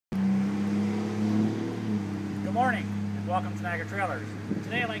Good morning and welcome to Niagara Trailers.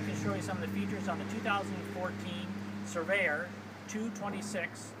 Today I'd like to show you some of the features on the 2014 Surveyor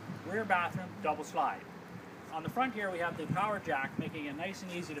 226 rear bathroom double slide. On the front here we have the power jack, making it nice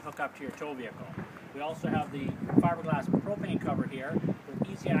and easy to hook up to your tow vehicle. We also have the fiberglass propane cover here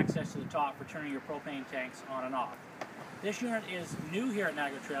with easy access to the top for turning your propane tanks on and off. This unit is new here at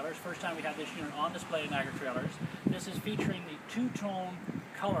Niagara Trailers. First time we have this unit on display at Niagara Trailers. This is featuring the two-tone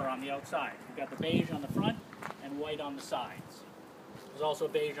color on the outside. We've got the beige on the front and white on the sides. There's also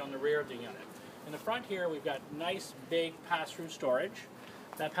beige on the rear of the unit. In the front here we've got nice big pass-through storage.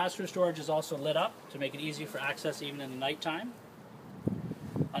 That pass-through storage is also lit up to make it easy for access even in the nighttime.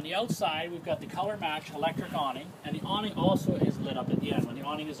 On the outside we've got the color match electric awning, and the awning also is lit up at the end. When the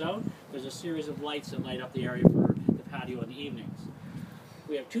awning is out, there's a series of lights that light up the area for the patio in the evenings.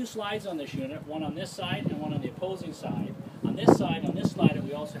 We have two slides on this unit, one on this side and one on the opposing side. On this side, on this slider,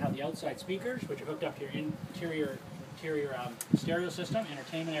 we also have the outside speakers, which are hooked up to your interior stereo system,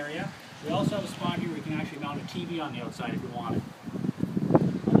 entertainment area. We also have a spot here where you can actually mount a TV on the outside if you want it.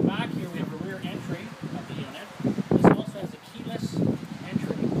 On the back here, we have a rear entry of the unit. This also has a keyless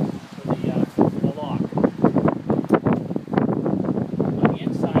entry for the lock. On the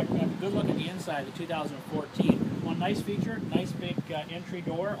inside, we're going to have a good look at the inside of the 2014. One nice feature, nice big entry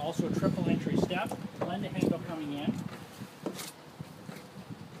door, also a triple entry step, blend handle coming in.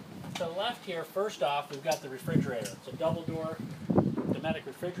 To the left here, first off, we've got the refrigerator. It's a double door Dometic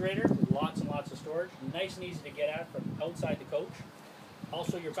refrigerator with lots and lots of storage. Nice and easy to get at from outside the coach.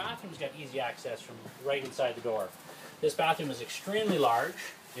 Also, your bathroom's got easy access from right inside the door. This bathroom is extremely large.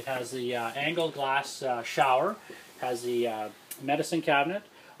 It has the angled glass shower, has the medicine cabinet,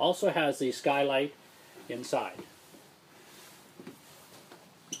 also has the skylight inside.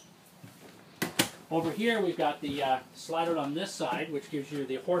 Over here we've got the slider on this side, which gives you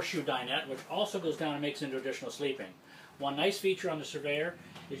the horseshoe dinette, which also goes down and makes into additional sleeping. One nice feature on the Surveyor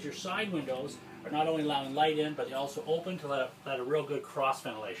is your side windows are not only allowing light in, but they also open to let a real good cross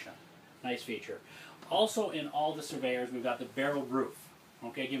ventilation. Nice feature. Also in all the Surveyors we've got the barreled roof,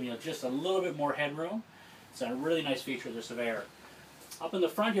 okay, giving you just a little bit more headroom. It's a really nice feature of the Surveyor. Up in the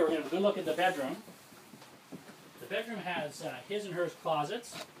front here we're going to have a good look at the bedroom. The bedroom has his and hers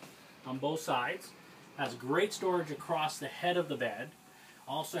closets on both sides. Has great storage across the head of the bed,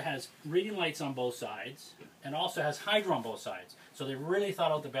 also has reading lights on both sides, and also has hydro on both sides. So they really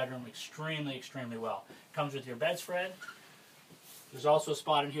thought out the bedroom extremely well. Comes with your bedspread. There's also a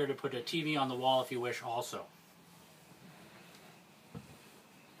spot in here to put a TV on the wall if you wish also.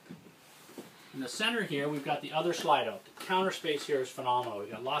 In the center here we've got the other slide out. The counter space here is phenomenal. We've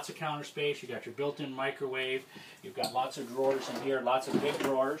got lots of counter space, you've got your built-in microwave, you've got lots of drawers in here, lots of big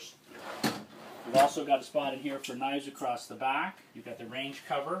drawers. We've also got a spot in here for knives across the back. You've got the range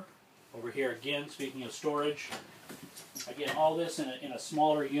cover. Over here again, speaking of storage, again all this in a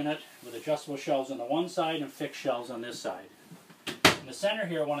smaller unit with adjustable shelves on the one side and fixed shelves on this side. In the center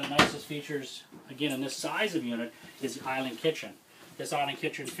here, one of the nicest features, again in this size of unit, is the island kitchen. This island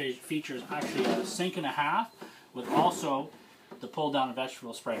kitchen features actually a sink and a half with also the pull down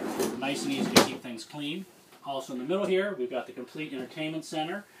vegetable sprayer. Nice and easy to keep things clean. Also in the middle here, we've got the complete entertainment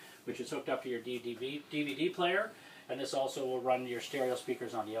center, which is hooked up to your DVD player, and this also will run your stereo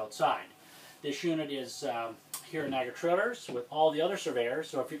speakers on the outside. This unit is here in Niagara Trailers with all the other Surveyors,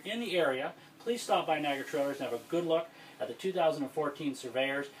 so if you're in the area, please stop by Niagara Trailers and have a good look at the 2014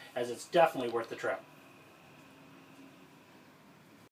 Surveyors, as it's definitely worth the trip.